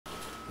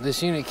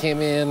this unit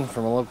came in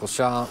from a local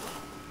shop.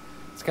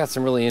 It's got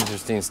some really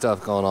interesting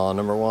stuff going on.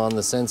 Number one,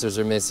 the sensors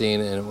are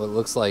missing, and what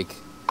looks like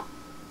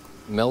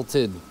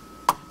melted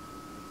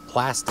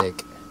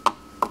plastic.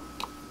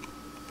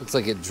 Looks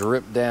like it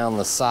dripped down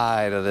the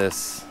side of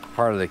this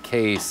part of the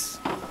case.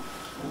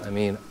 I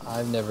mean,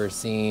 I've never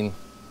seen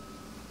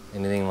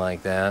anything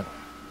like that.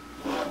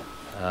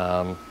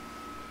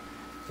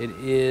 It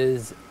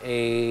is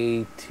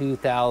a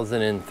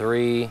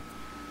 2003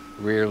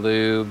 rear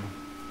lube.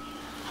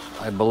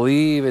 I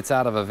believe it's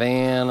out of a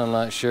van, I'm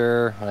not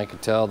sure. I can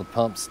tell the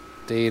pump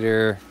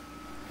stator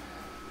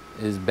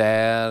is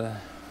bad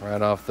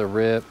right off the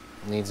rip.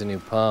 Needs a new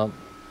pump,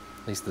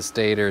 at least the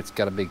stator. It's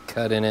got a big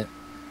cut in it.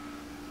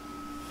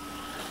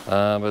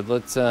 But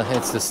let's,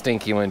 it's the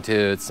stinky one too.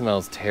 It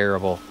smells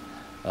terrible.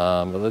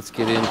 But let's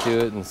get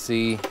into it and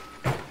see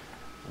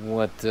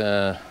what's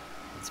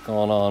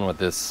going on with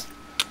this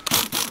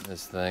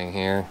thing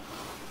here.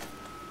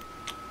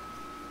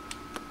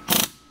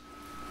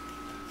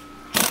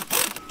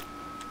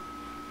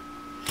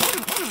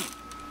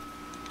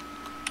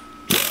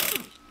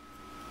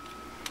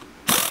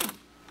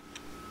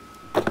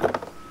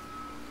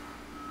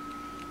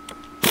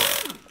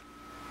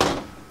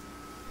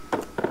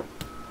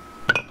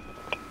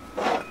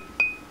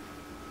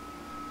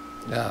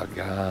 Oh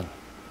God,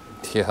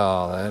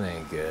 yo, that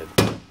ain't good.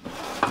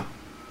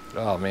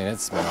 Oh man, it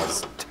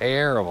smells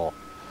terrible.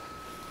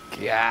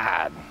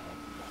 God.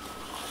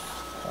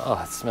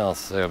 Oh, it smells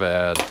so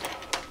bad.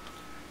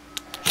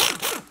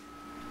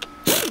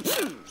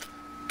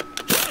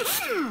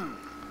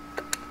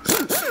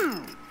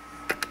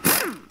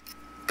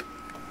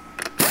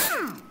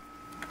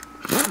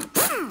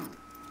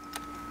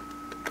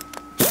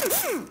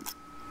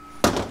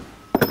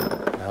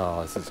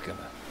 Oh,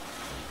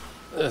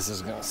 this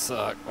is gonna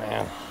suck,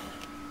 man.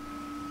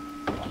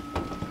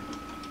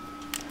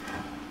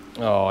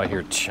 Oh, I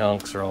hear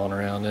chunks rolling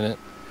around in it.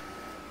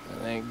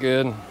 That ain't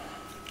good.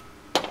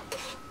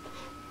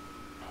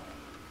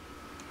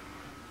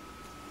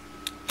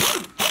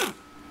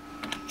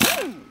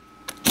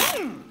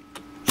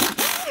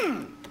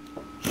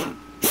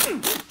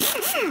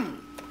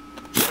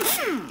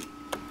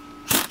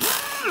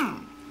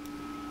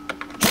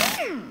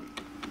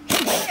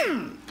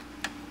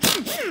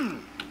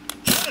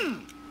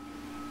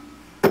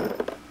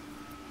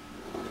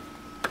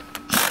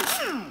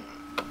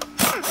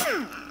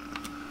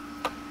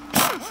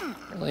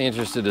 Really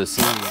interested to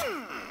see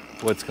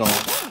what's going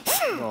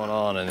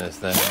on in this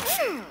thing.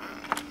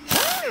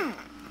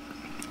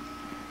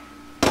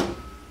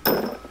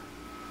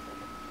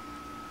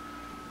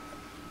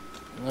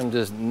 I'm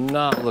just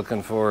not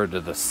looking forward to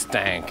the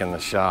stank in the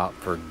shop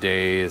for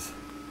days.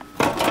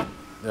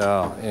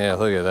 Oh yeah,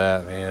 look at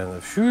that,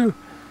 man. Whew.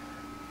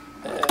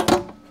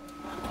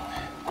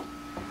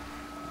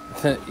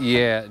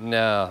 Yeah,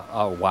 no.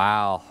 Oh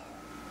wow.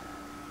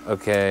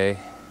 Okay.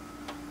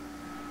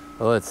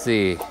 Well, let's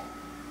see.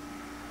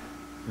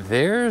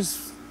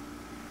 There's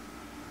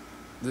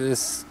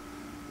this.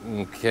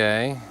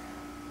 Okay.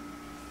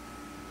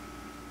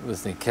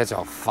 This thing catch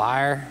on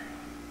fire.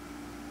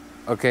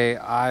 Okay,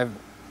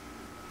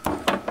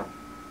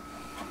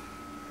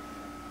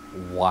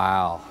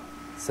 wow.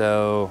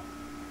 So,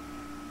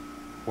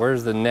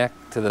 where's the neck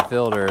to the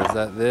filter? Is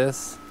that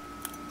this?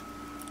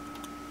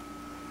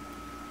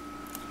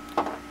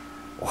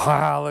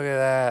 Wow, look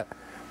at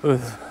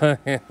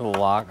that.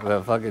 Lock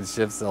the fucking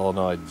shift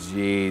solenoid.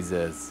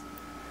 Jesus.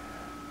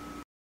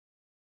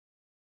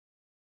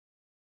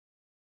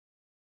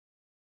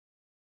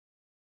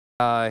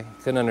 I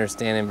couldn't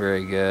understand him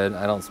very good.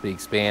 I don't speak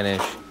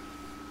Spanish.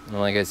 And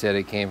like I said,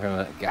 it came from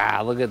a,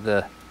 God, look at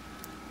the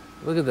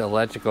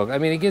electrical. I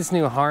mean, it gets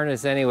new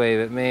harness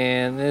anyway, but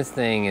man, this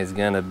thing is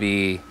gonna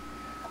be,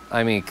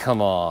 I mean, come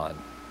on.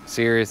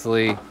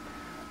 Seriously?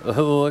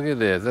 Look at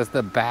this. That's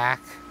the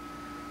back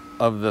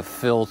of the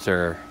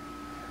filter.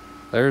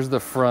 There's the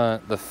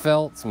front. The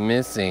felt's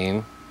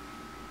missing.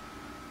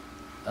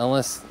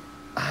 Unless,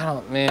 I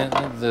don't, man,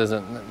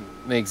 that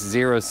makes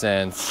zero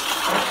sense.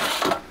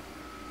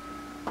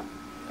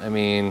 I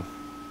mean,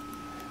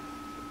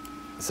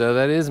 so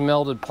that is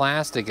melted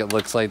plastic, it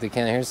looks like.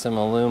 Here's some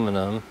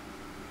aluminum,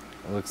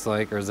 it looks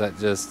like, or is that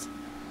just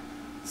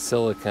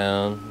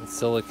silicone?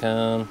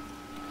 Silicone.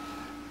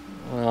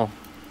 Well,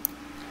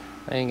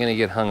 I ain't gonna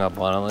get hung up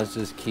on it. Let's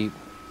just keep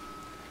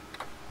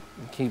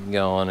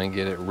going and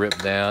get it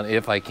ripped down.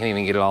 If I can't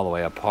even get it all the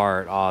way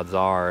apart, odds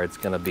are it's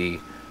gonna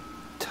be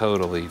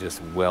totally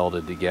just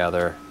welded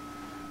together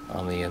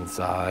on the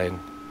inside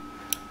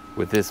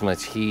with this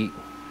much heat.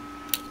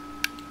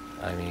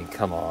 I mean,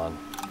 come on.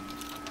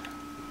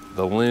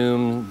 The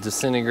loom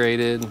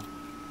disintegrated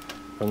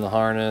from the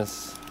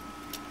harness.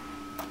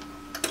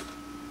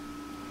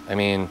 I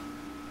mean,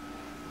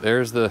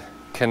 there's the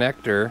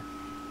connector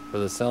for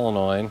the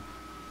solenoid.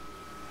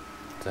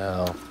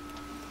 So,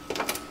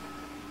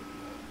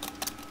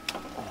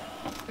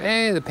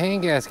 hey, the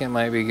paint gasket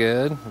might be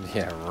good.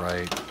 Yeah,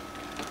 right.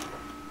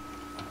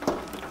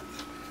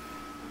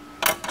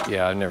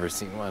 Yeah, I've never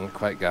seen one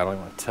quite got. I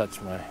don't want to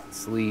touch my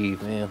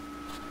sleeve, man.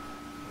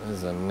 This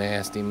is a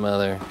nasty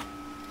mother.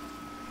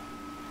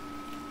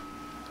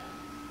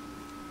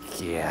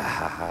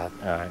 Yeah.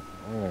 Alright,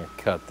 we're gonna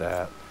cut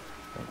that.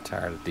 I'm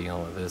tired of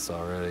dealing with this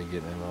already,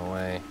 getting in my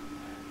way.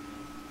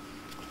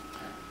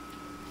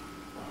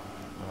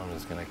 I'm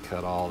just gonna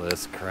cut all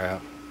this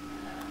crap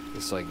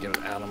just so I can get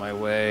it out of my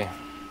way.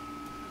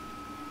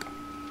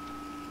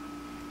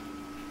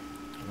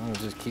 And it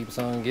just keeps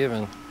on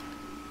giving.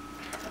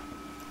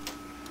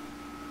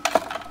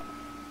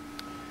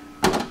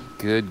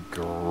 Good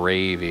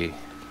gravy.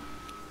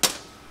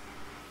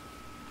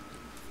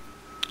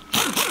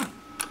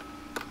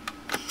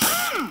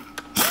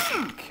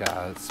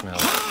 God, it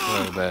smells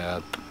so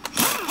bad.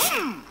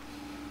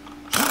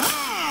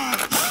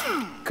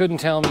 Couldn't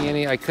tell me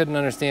any, I couldn't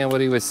understand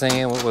what he was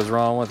saying, what was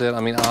wrong with it.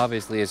 I mean,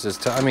 obviously it's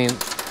just, I mean,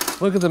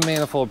 look at the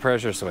manifold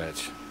pressure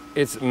switch.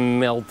 It's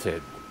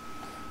melted.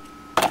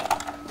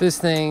 This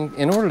thing,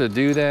 in order to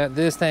do that,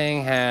 this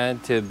thing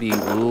had to be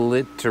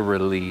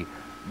literally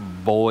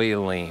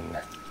boiling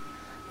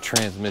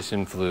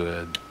transmission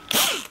fluid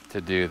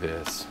to do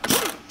this.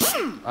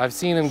 I've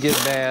seen them get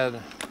bad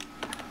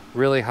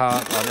really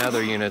hot on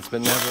other units,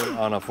 but never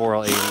on a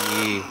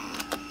 4L80E.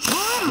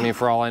 I mean,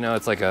 for all I know,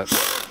 it's like a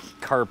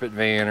carpet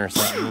van or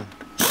something.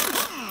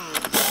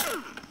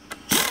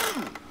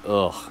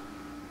 Ugh.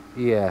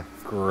 Yeah,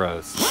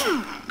 gross.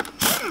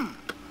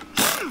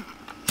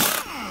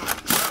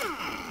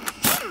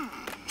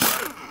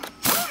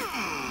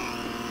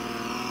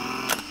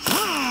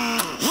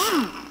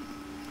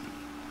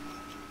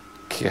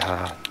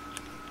 God.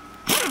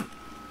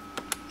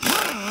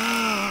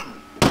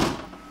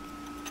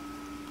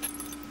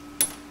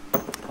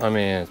 I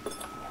mean,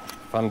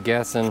 if I'm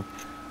guessing,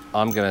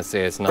 I'm gonna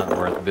say it's not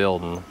worth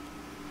building,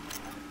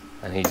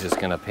 and he's just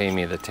gonna pay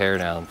me the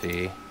teardown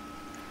fee,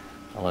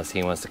 unless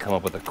he wants to come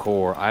up with a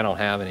core. I don't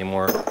have any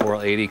more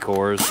 480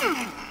 cores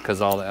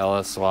because all the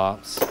LS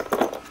swaps.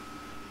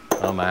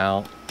 I'm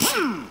out,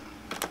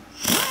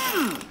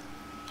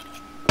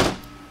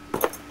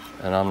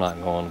 and I'm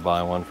not going to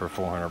buy one for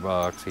 400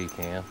 bucks. He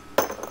can.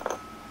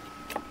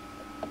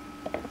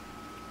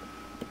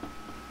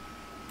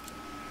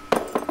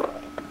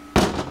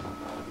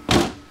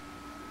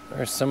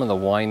 There's some of the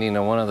winding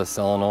on one of the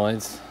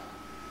solenoids.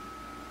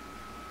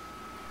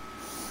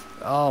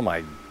 Oh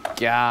my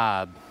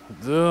God.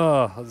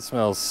 Ugh, it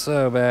smells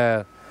so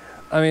bad.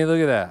 I mean, look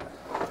at that.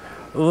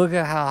 Look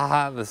at how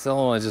hot the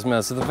solenoid just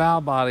smells. So the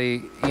valve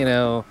body, you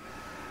know,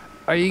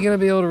 are you gonna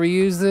be able to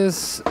reuse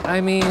this?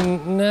 I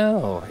mean,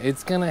 no.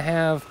 It's gonna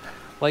have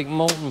like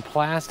molten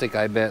plastic,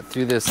 I bet,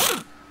 through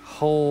this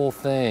whole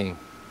thing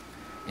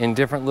in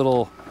different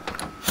little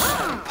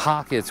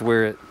pockets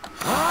where it,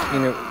 you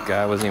know,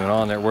 God, I wasn't even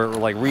on there, where it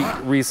like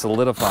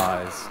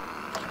re-solidifies.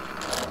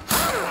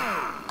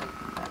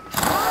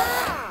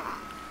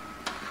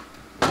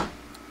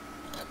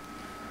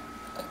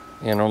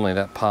 Yeah, normally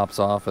that pops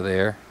off of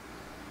there,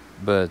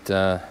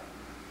 but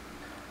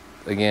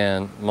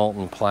again,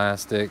 molten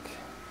plastic,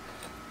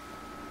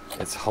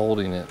 it's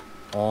holding it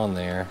on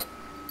there.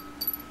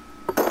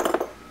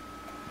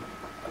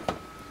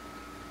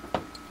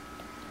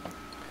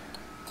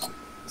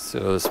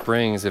 So the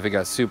springs, if it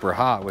got super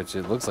hot, which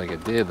it looks like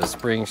it did, the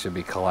springs should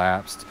be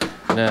collapsed.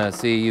 No,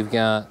 see, you've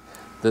got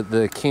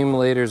the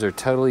accumulators are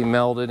totally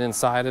melted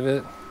inside of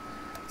it.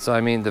 So I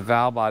mean, the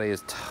valve body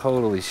is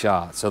totally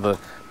shot. So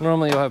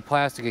normally you'll have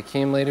plastic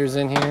accumulators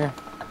in here.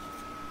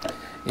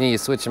 You need to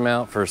switch them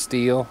out for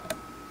steel.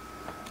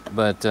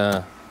 But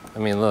I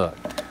mean, look,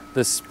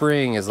 the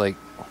spring is like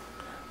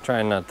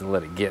trying not to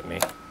let it get me.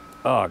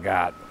 Oh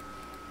God,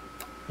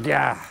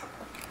 yeah.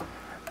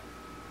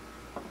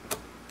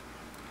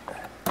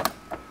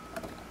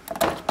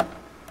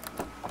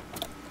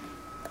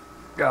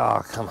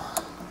 Oh, come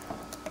on.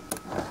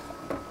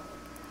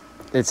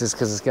 It's just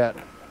because it's got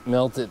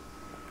melted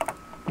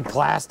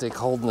plastic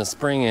holding the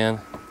spring in.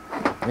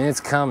 I mean, it's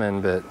coming,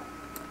 but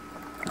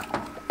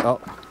oh,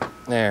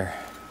 there.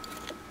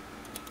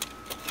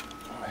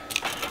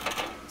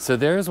 So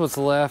there's what's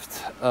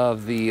left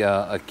of the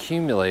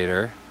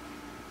accumulator,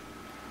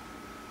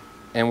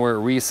 and where it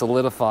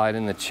re-solidified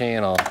in the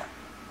channel.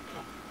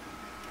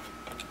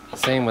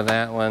 Same with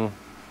that one.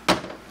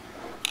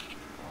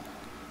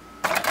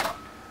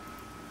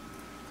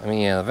 I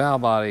mean, yeah, the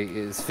valve body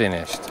is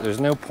finished. There's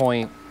no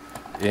point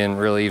in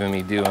really even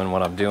me doing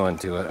what I'm doing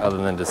to it other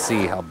than to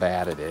see how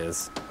bad it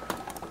is.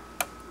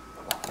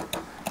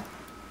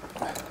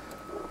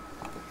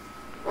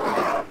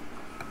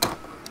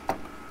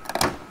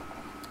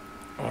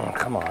 Oh,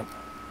 come on.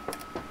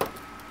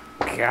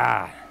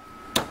 God.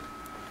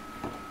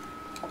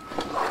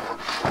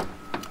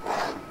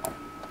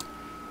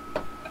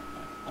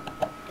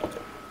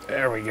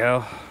 There we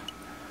go.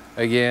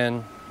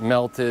 Again,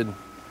 melted,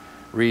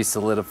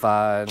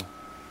 re-solidified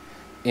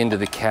into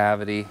the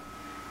cavity.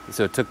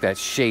 So it took that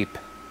shape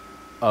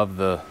of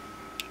the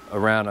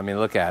around. I mean,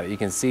 look at it. You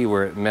can see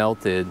where it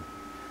melted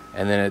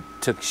and then it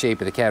took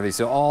shape of the cavity.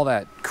 So all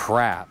that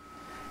crap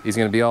is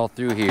going to be all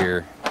through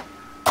here,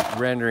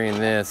 rendering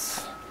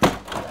this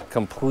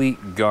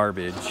complete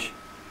garbage.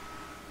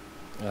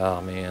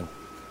 Oh man.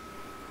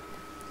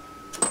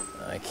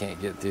 can't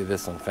get through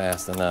this one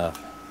fast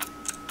enough.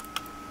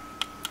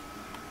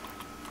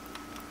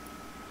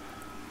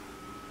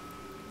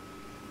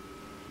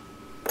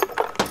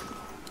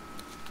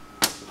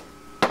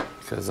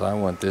 Because I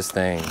want this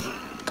thing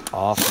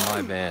off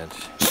my bench.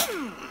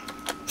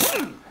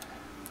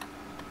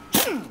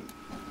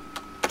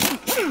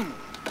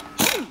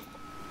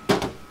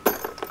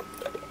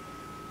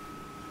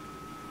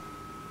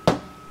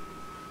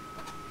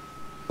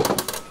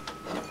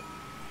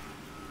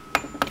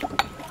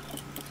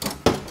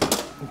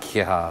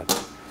 God.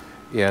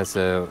 Yeah,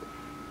 so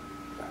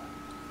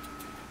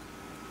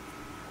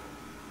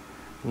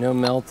no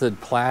melted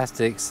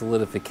plastic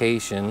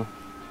solidification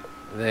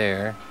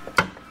there.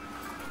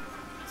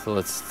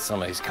 So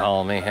somebody's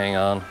calling me, hang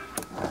on.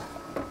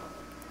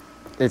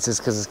 It's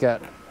just because it's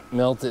got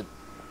melted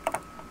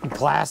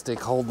plastic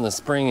holding the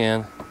spring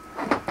in.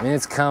 I mean,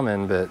 it's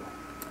coming, but,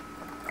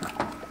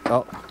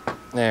 oh,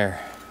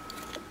 there.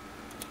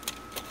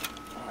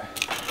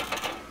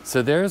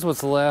 So there's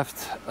what's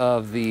left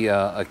of the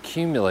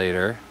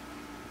accumulator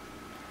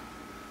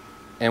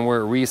and where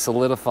it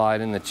re-solidified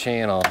in the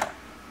channel.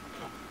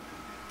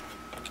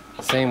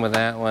 Same with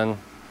that one.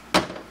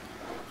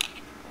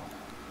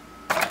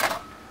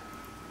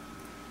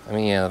 I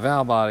mean, yeah, the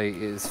valve body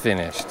is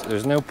finished.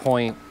 There's no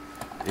point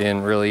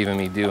in really even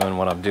me doing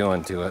what I'm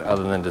doing to it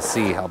other than to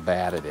see how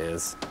bad it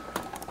is.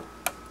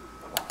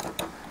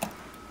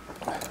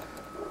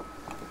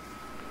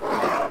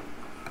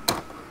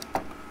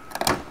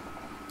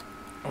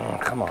 Oh,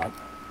 come on.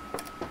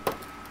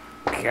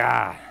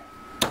 God.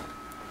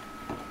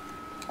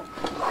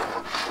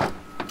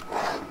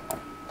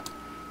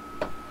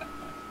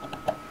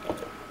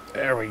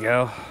 There we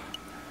go.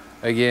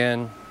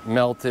 Again,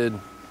 melted,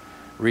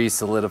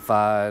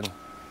 re-solidified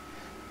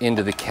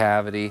into the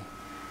cavity.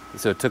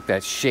 So it took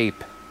that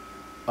shape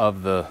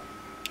of the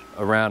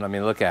around. I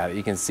mean, look at it.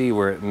 You can see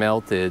where it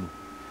melted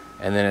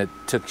and then it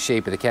took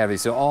shape of the cavity.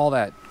 So all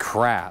that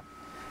crap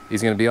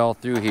is going to be all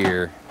through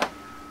here,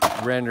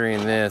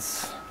 rendering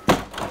this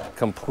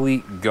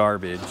complete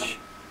garbage.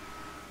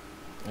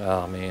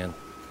 Oh man,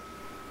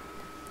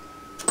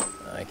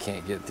 I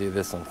can't get through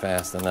this one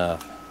fast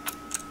enough.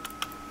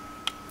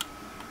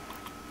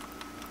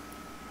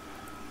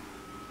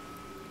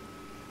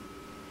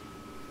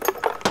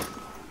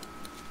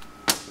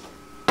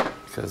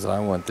 Because I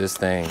want this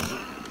thing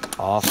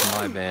off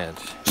my bench.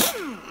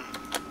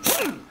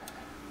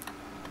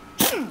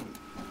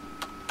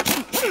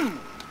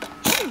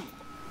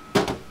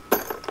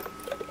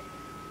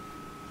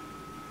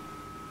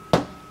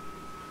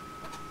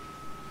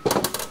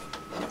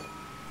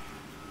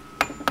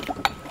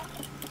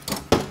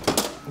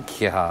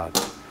 God.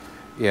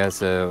 Yeah,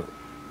 so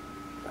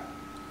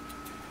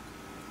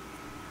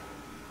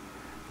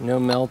no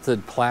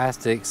melted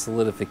plastic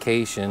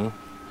solidification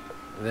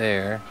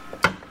there.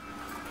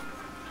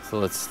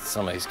 So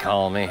somebody's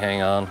calling me,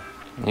 hang on.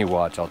 You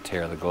watch, I'll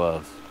tear the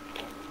gloves.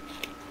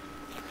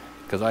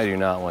 Because I do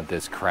not want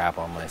this crap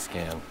on my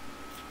skin.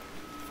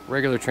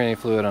 Regular training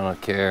fluid, I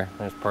don't care.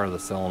 There's part of the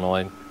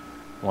solenoid,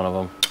 one of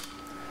them.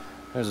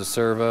 There's a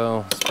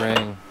servo,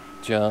 spring,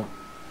 junk,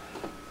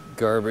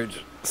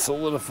 garbage,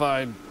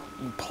 solidified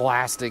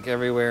plastic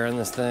everywhere in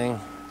this thing.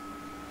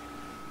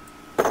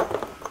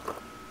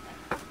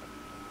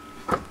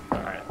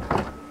 Alright.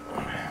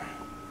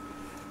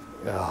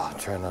 Oh,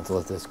 try not to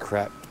let this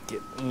crap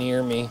get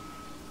near me.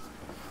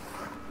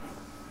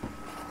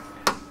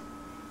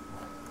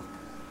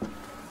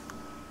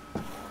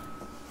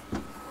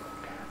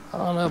 I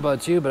don't know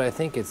about you, but I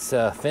think it's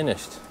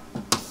finished.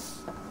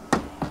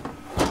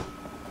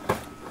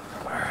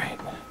 Alright.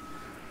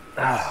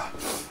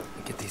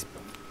 Get these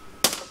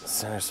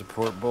center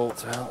support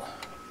bolts out.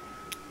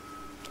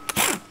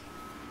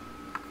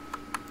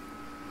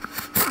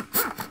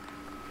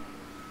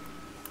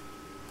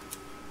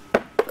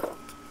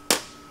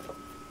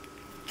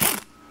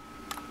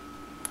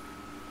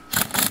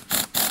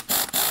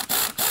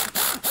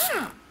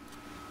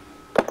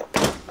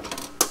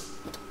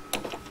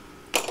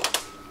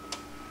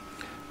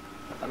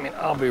 I mean,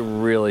 I'll be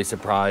really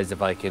surprised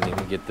if I can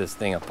even get this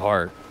thing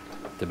apart,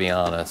 to be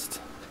honest.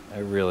 I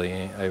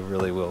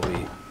really will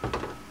be.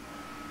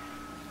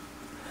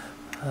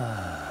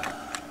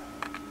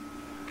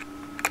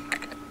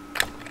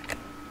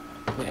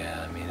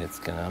 Yeah, I mean,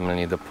 I'm gonna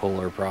need the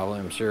puller probably,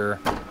 I'm sure.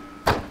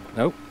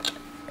 Nope.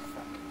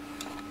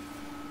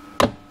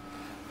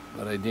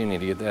 But I do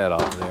need to get that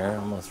off there. I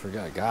almost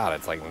forgot. God,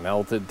 it's like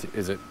melted.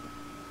 Is it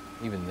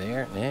even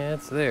there? Yeah,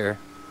 it's there.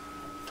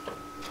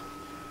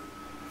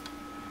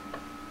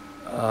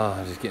 Oh,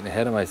 I'm just getting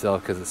ahead of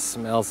myself because it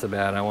smells so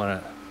bad. I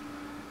want it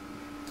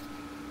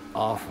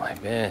off my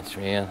bench,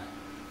 man.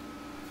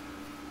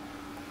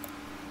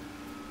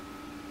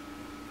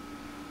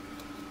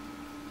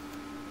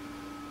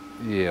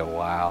 Yeah,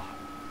 wow.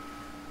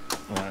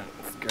 All right,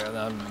 let's grab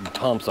that. The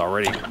pump's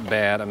already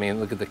bad. I mean,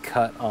 look at the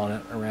cut on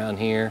it around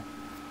here.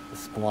 The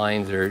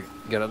splines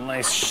got a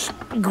nice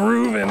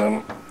groove in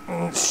them,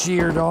 and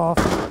sheared off.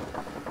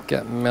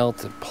 Got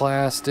melted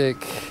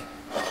plastic.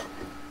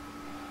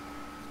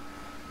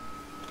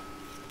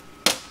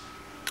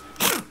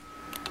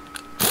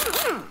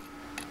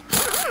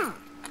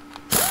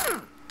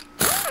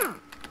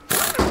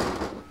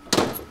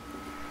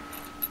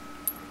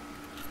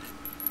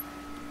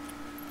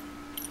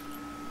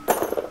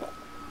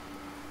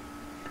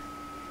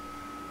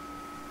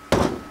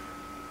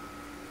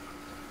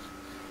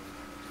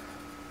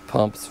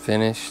 pump's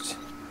finished.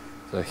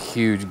 There's a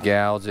huge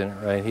gouge in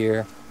it right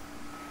here.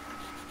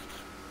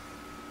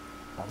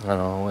 I don't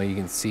know why you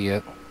can see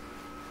it.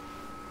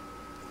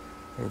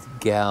 It's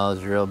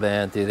gouged real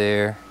bad through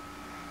there.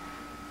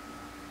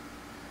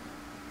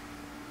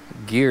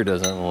 Gear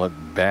doesn't look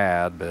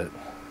bad, but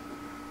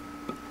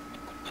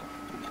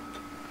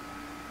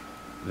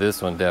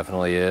this one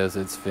definitely is.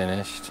 It's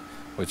finished,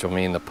 which will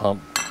mean the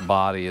pump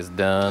body is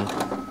done.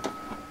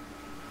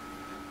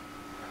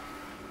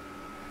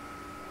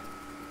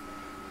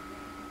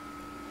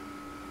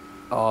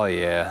 Oh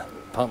yeah,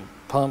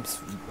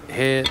 pumps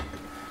hit.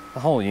 The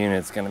whole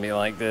unit's gonna be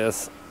like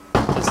this,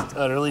 just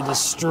utterly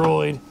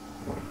destroyed.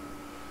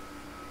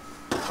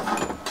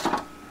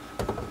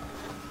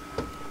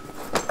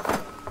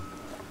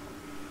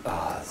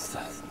 Oh, this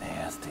stuff's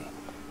nasty.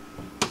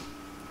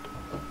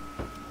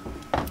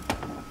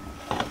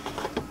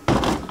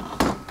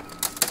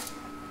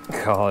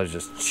 Oh, there's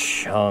just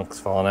chunks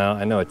falling out.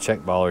 I know a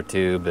check ball or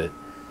two, but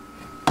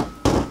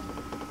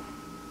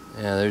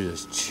yeah, they're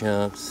just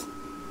chunks.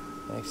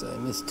 Actually, I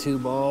missed 2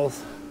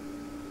 balls.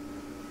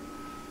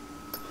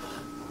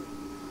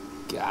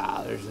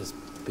 God, there's just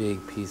big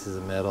pieces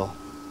of metal.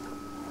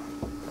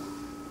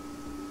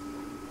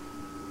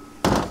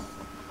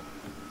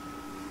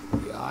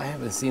 Yeah, I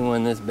haven't seen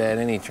one this bad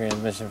any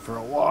transmission for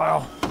a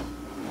while.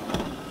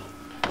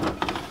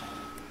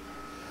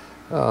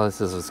 Oh,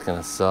 this is what's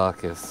gonna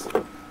suck.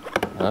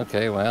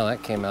 Okay, well,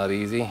 that came out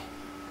easy.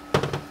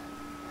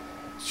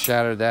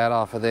 Shattered that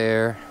off of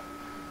there.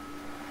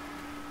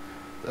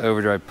 The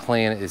overdrive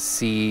planet is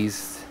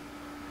seized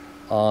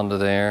onto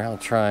there. I'll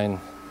try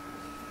and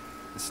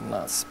just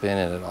not spin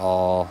it at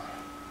all.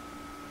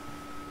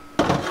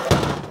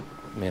 I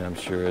mean, I'm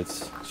sure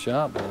it's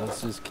shot, but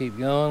let's just keep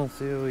going and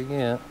see what we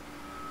get.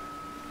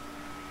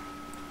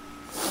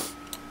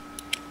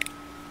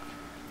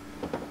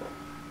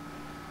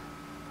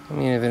 I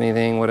mean, if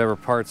anything, whatever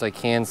parts I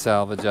can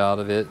salvage out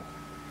of it,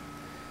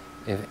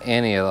 if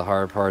any of the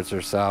hard parts are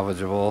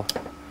salvageable,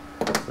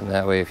 and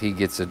that way if he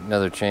gets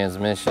another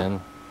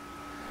transmission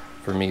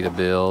for me to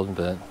build,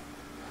 but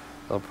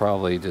they'll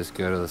probably just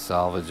go to the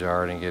salvage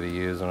yard and get a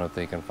used one if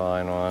they can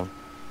find one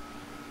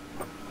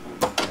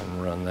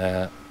and run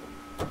that.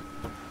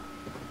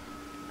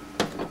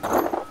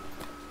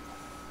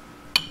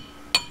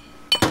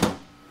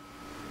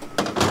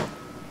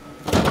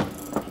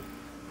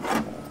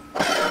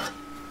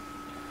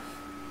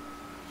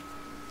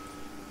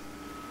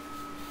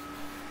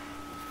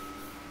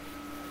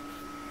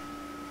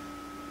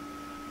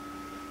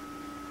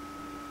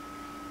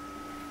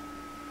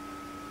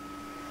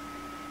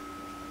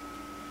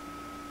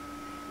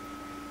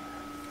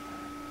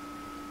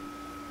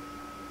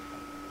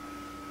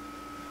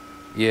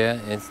 Yeah,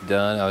 it's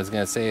done. I was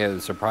gonna say,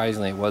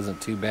 surprisingly, it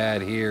wasn't too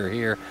bad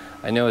here.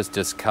 I know it's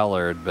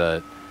discolored,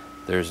 but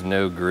there's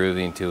no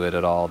grooving to it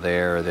at all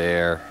there or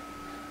there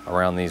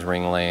around these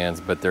ring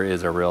lands, but there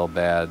is a real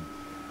bad,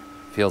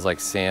 feels like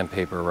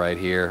sandpaper right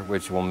here,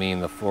 which will mean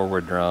the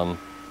forward drum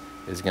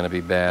is gonna be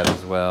bad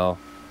as well.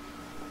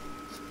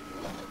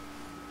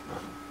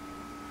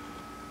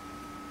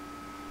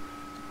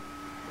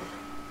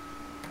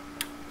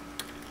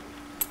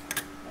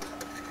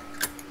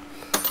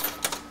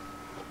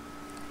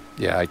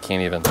 Yeah, I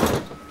can't even,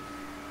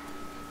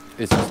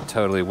 it's just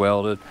totally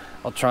welded.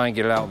 I'll try and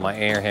get it out with my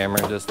air hammer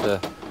just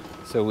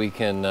so we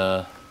can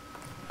at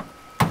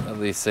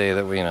least say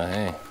that we,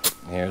 hey,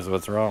 here's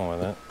what's wrong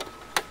with it.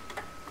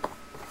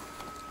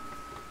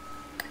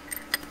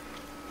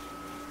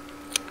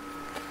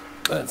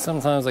 But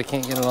sometimes I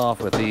can't get it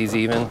off with these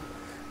even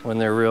when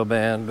they're real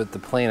bad, but the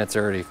planet's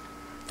already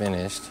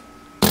finished.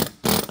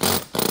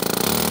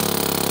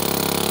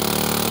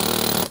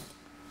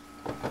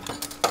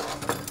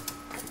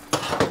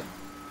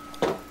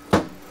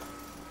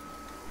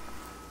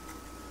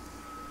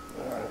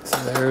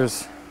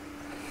 There's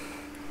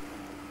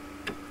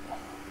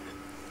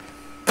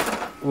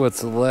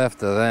what's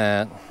left of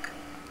that,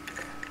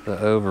 the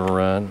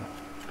overrun.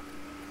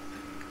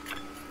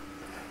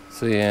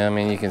 So yeah, I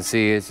mean, you can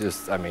see it's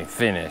just, I mean,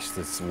 finished.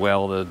 It's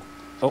welded.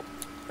 Oh,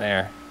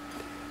 there.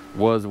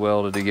 Was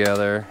welded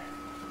together.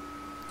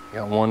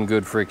 Got one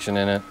good friction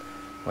in it.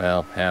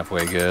 Well,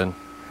 halfway good.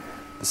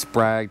 The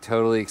sprag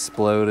totally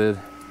exploded.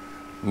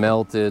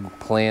 Melted.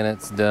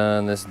 Planet's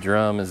done. This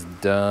drum is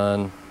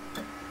done.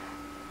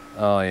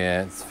 Oh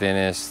yeah, it's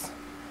finished.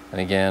 And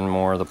again,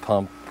 more of the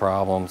pump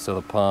problem. So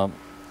the pump,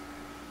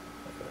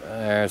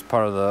 there's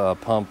part of the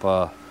pump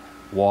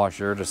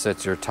washer to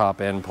set your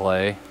top end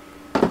play.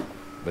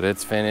 But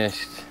it's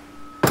finished.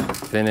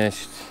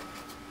 Finished.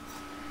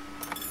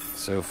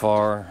 So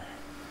far,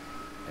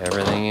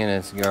 everything in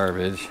it's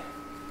garbage.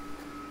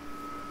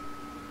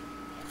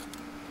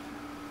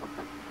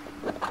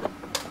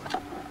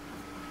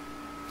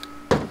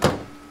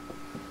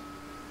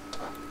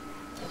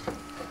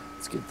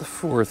 Let's get the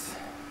fourth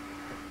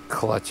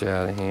clutch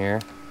out of here.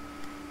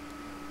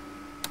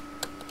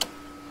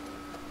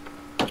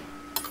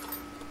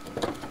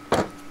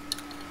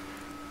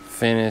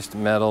 Finished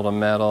metal to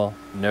metal,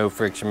 no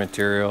friction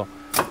material,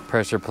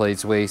 pressure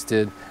plates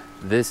wasted.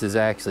 This is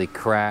actually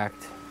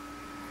cracked.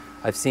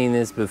 I've seen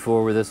this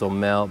before where this will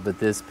melt, but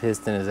this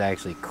piston is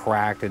actually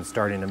cracked and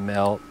starting to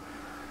melt.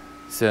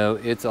 So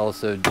it's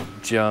also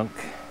junk.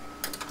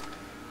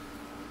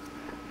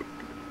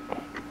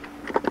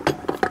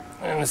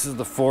 And this is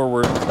the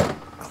forward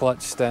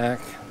clutch stack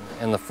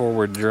and the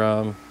forward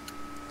drum.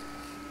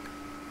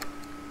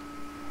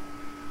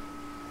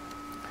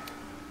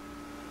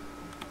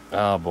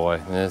 Oh boy,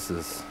 this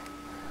is,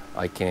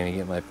 I can't even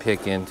get my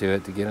pick into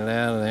it to get it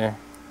out of there.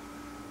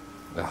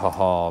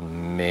 Oh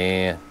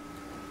man.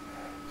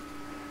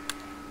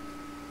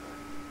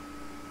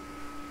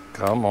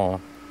 Come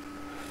on.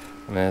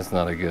 Man, it's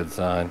not a good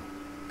sign.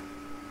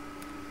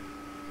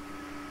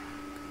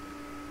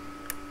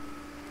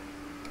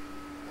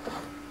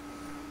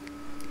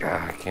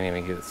 God, I can't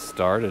even get it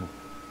started.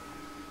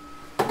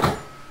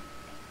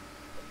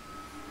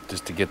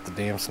 Just to get the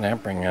damn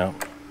snap ring out.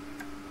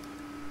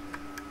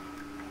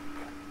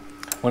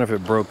 Wonder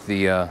if it broke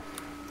the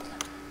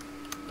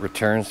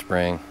return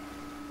spring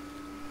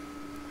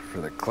for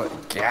the clutch.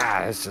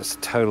 God, it's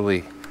just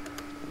totally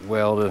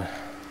welded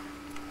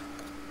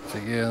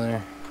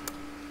together.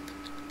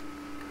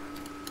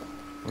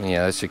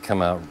 Yeah, this should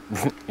come out,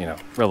 you know,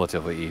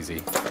 relatively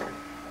easy.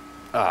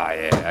 Oh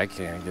yeah, I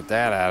can't get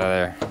that out of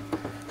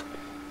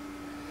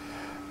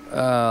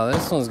there.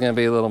 This one's gonna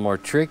be a little more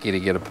tricky to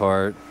get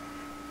apart.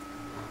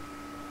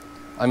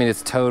 I mean,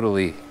 it's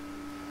totally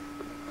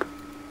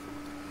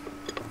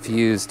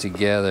fused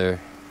together.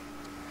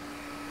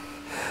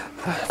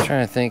 I'm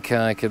trying to think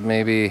how I could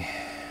maybe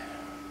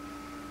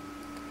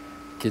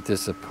get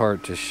this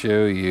apart to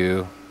show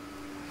you,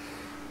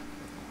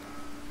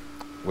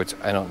 which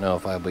I don't know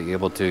if I'll be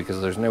able to because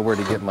there's nowhere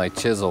to get my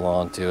chisel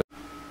onto it.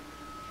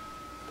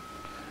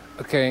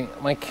 Okay,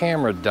 my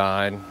camera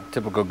died.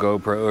 Typical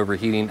GoPro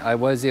overheating. I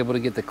was able to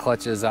get the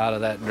clutches out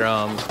of that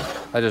drum.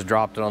 I just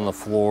dropped it on the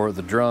floor.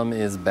 The drum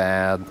is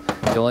bad.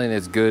 The only thing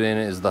that's good in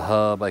it is the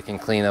hub. I can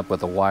clean up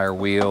with a wire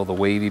wheel, the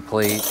wavy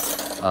plate.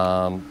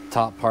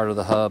 Top part of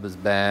the hub is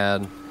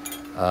bad.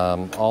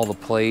 All the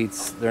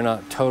plates, they're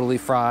not totally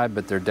fried,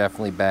 but they're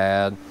definitely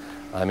bad.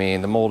 I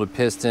mean, the molded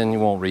piston, you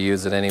won't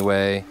reuse it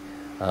anyway.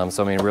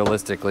 So I mean,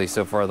 realistically,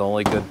 so far the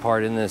only good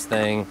part in this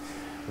thing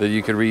that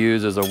you could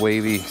reuse is a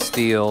wavy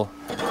steel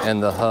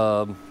and the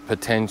hub,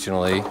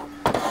 potentially.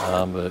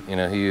 But you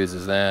know, who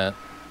uses that?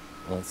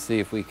 Let's see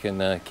if we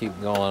can keep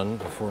going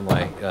before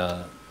my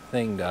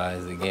thing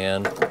dies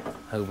again.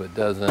 Hope it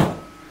doesn't.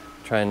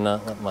 Try and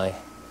not let my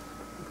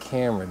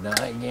camera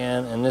die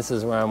again. And this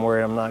is where I'm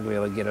worried I'm not gonna be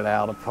able to get it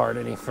out apart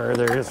any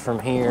further, is from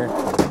here.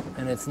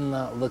 And it's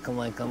not looking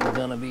like I'm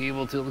gonna be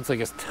able to. It looks like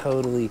it's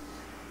totally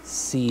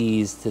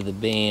seized to the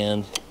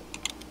band.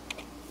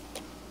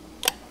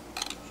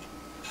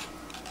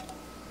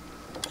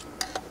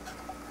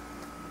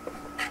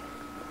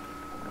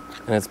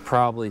 And it's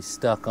probably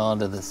stuck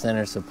onto the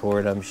center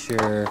support, I'm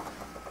sure.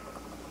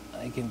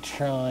 I can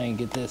try and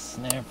get this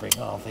snap ring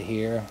off of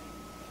here.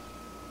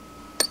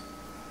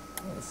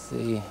 Let's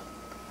see.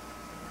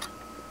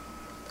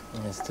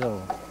 And it's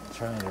still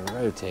trying to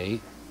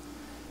rotate.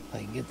 If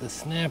I can get the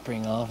snap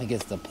ring off, it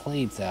gets the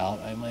plates out,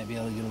 I might be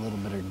able to get a little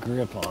bit of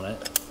grip on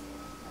it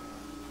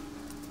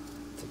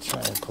to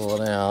try and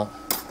pull it out.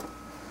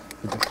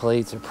 But the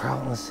plates are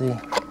probably, let's see.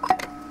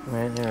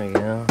 Right, there we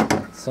go.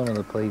 Some of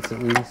the plates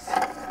at least.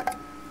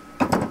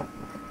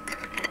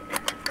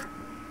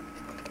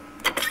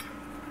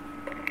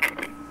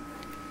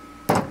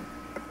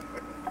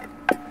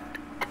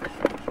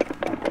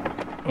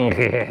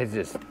 Yeah, it's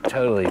just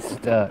totally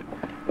stuck.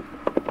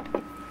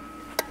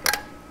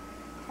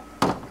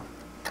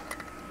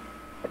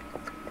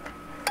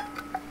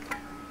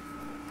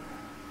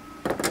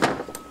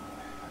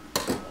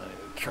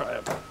 Try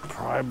a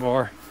pry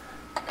bar.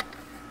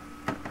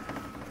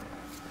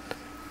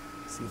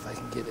 See if I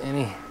can get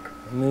any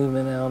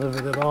movement out of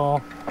it at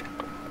all.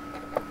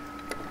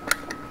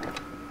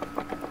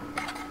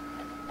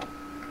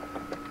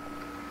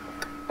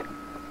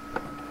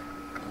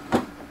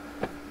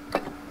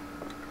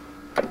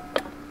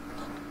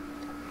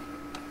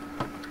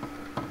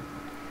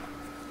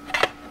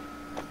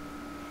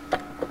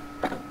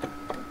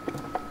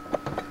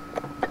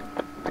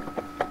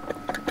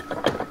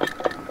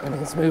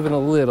 It's moving a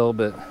little,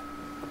 but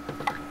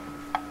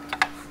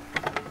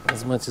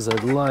as much as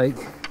I'd like.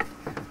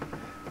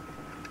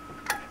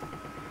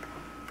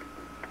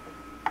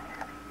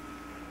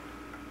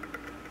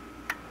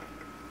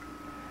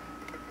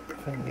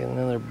 If I can get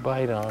another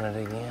bite on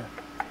it again.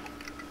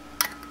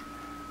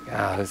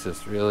 God, it's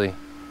just really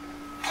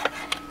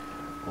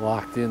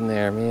locked in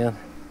there, man.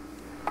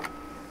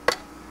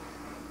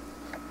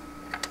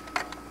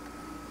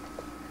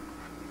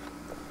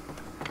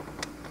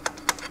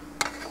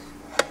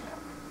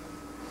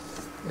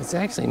 It's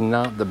actually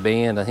not the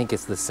band, I think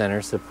it's the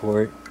center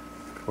support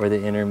or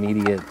the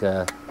intermediate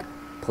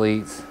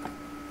plates.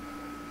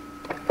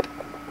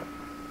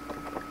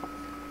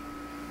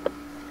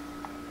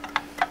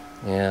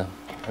 Yeah,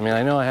 I mean,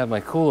 I know I have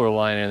my cooler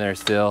line in there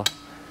still,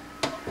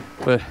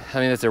 but I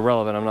mean, it's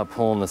irrelevant. I'm not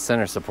pulling the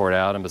center support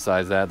out, and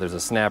besides that, there's a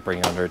snap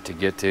ring under it to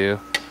get to.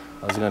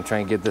 I was gonna try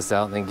and get this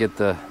out and then get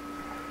the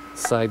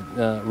side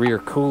rear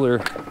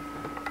cooler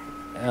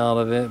out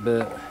of it,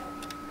 but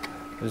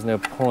there's no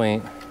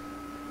point.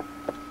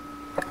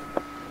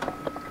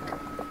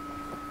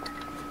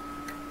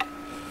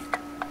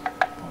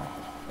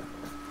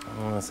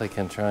 Unless I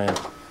can try and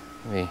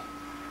maybe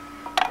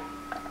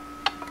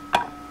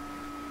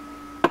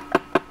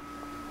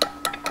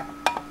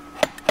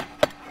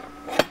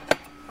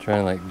try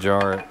and like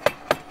jar it.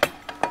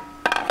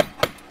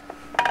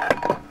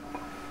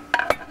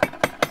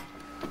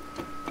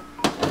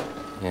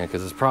 Yeah,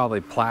 because it's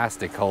probably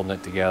plastic holding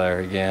it together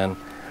again,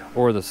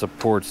 or the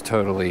support's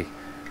totally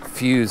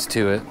fused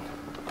to it.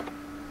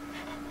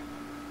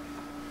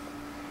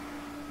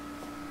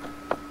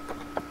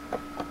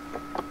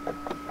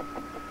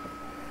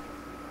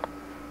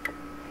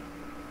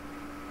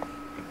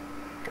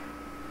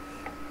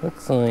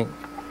 Looks like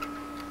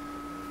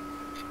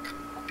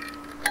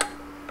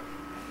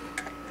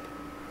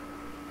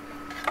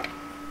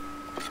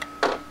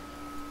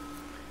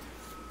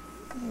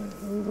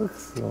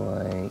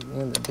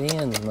yeah, the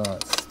band's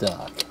not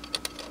stuck.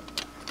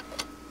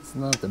 It's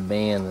not the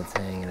band that's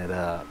hanging it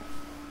up.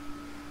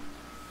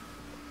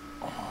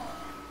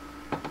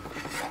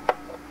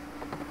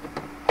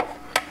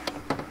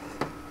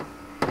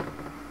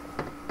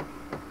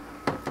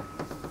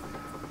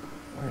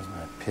 Where's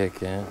my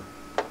pick at?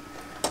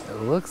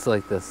 It looks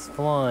like the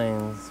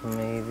splines,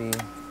 maybe.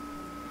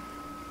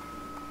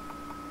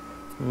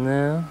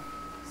 No,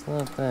 it's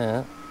not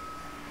that.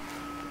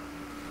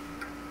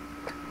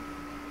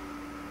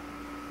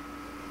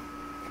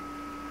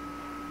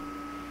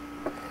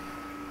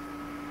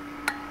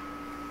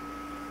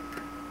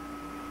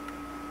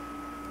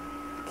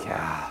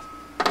 God.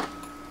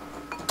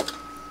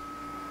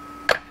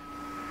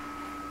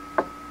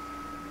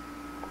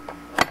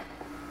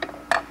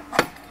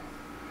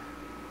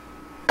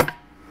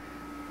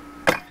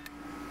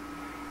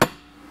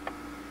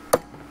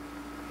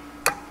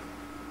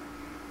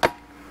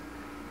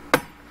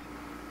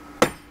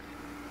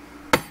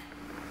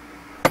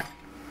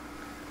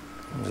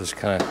 I'm just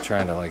kind of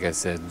trying to, like I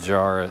said,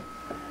 jar it.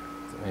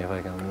 See if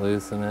I can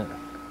loosen it.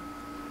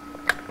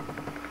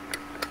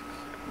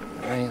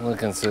 Ain't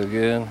looking so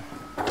good.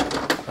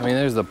 I mean,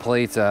 there's the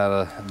plates out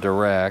of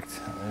direct.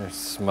 They're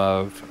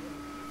smoked,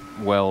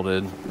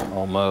 welded,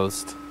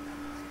 almost.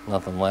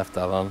 Nothing left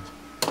of them.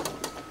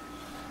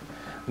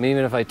 I mean,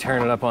 even if I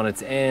turn it up on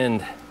its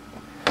end,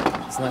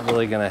 it's not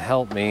really gonna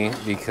help me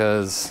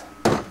because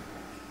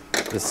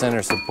the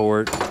center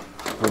support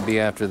would be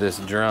after this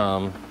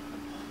drum.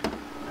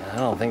 I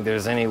don't think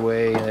there's any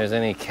way, there's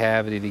any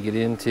cavity to get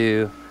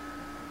into.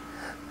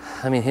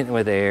 I mean, hitting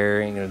with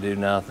air ain't gonna do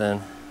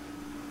nothing.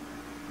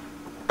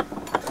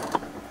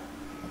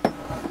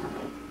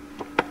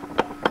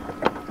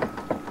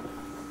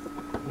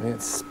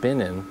 It's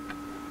spinning.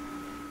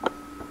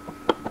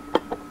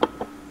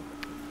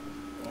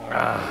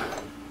 Ah.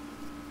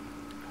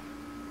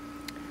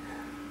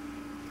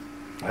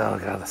 Oh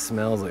God, the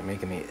smell's like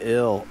making me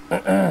ill.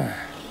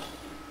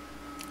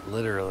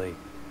 Literally.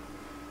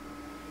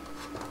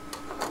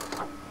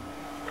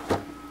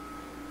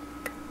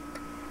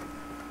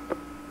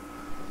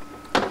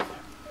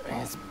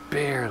 It's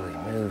barely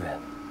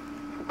moving.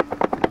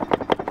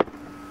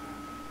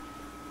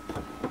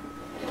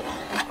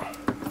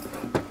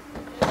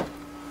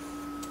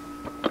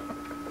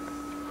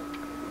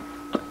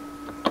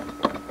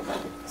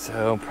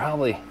 So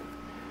probably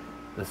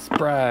the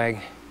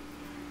sprag,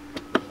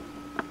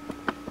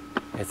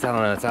 I don't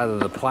know, it's either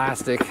the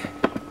plastic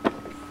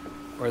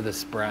or the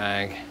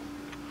sprag,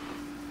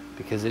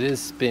 because it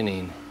is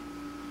spinning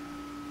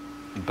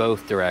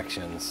both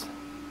directions.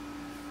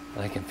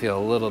 But I can feel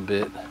a little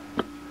bit,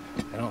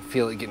 I don't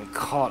feel it getting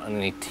caught on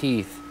any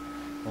teeth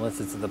unless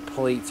it's the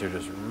plates are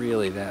just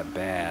really that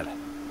bad.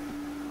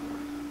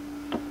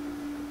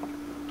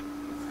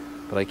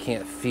 But I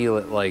can't feel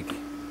it like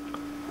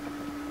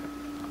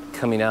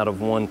coming out of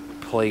one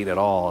plate at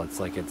all. It's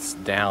like it's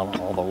down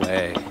all the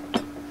way.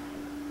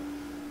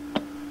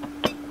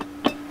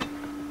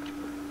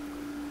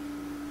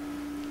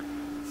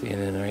 See,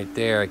 and then right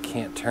there, I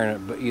can't turn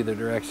it but either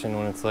direction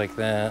when it's like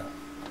that.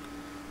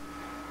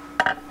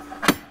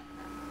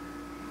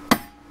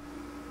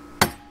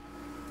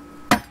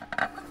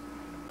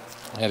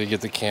 I had to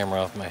get the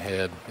camera off my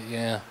head, but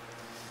yeah,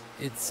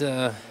 it's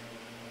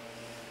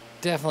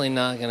definitely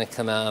not gonna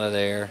come out of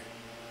there.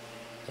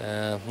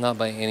 Not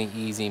by any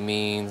easy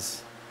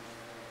means.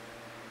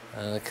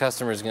 The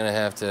customer's gonna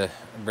have to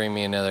bring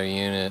me another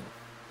unit.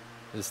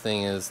 This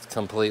thing is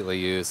completely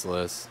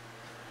useless.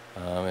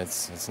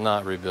 It's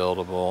not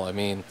rebuildable. I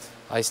mean,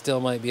 I still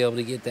might be able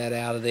to get that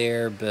out of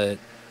there, but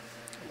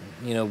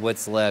you know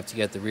what's left. You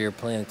got the rear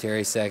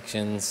planetary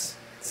sections,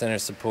 center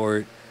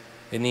support.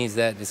 It needs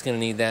that. It's gonna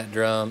need that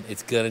drum.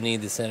 It's gonna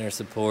need the center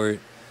support.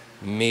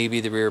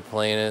 Maybe the rear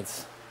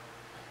planets.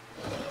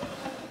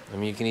 I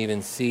mean, you can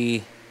even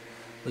see.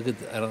 Look at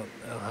the, I don't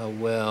know how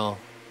well,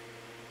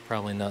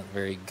 probably not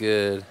very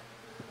good.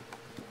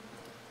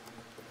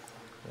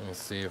 Let me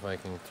see if I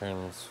can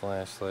turn this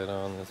flashlight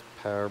on, this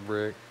power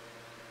brick.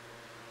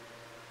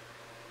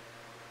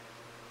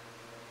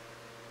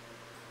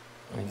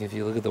 Like if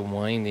you look at the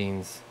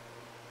windings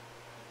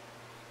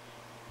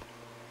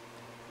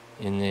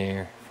in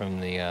there from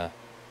the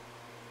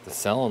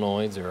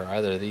solenoids or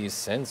either of these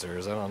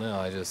sensors, I don't know.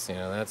 I just, you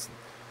know, that's,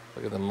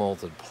 look at the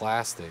molted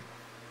plastic.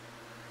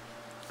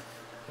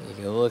 You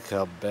can look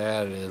how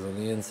bad it is on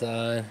the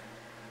inside.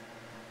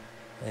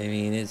 I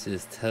mean, it's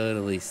just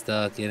totally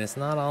stuck, and it's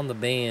not on the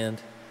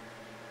band.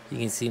 You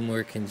can see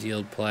more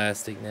congealed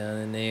plastic down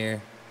in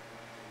there.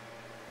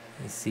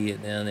 You see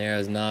it down there. I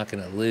was knocking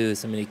it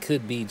loose. I mean, it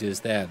could be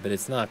just that, but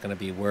it's not going to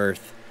be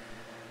worth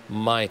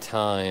my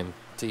time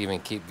to even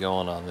keep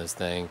going on this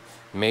thing.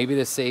 Maybe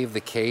to save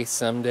the case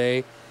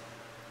someday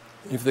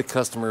if the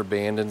customer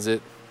abandons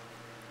it,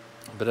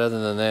 but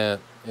other than that,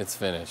 it's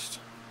finished.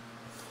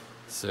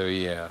 So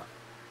yeah,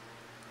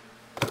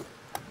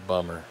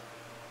 bummer.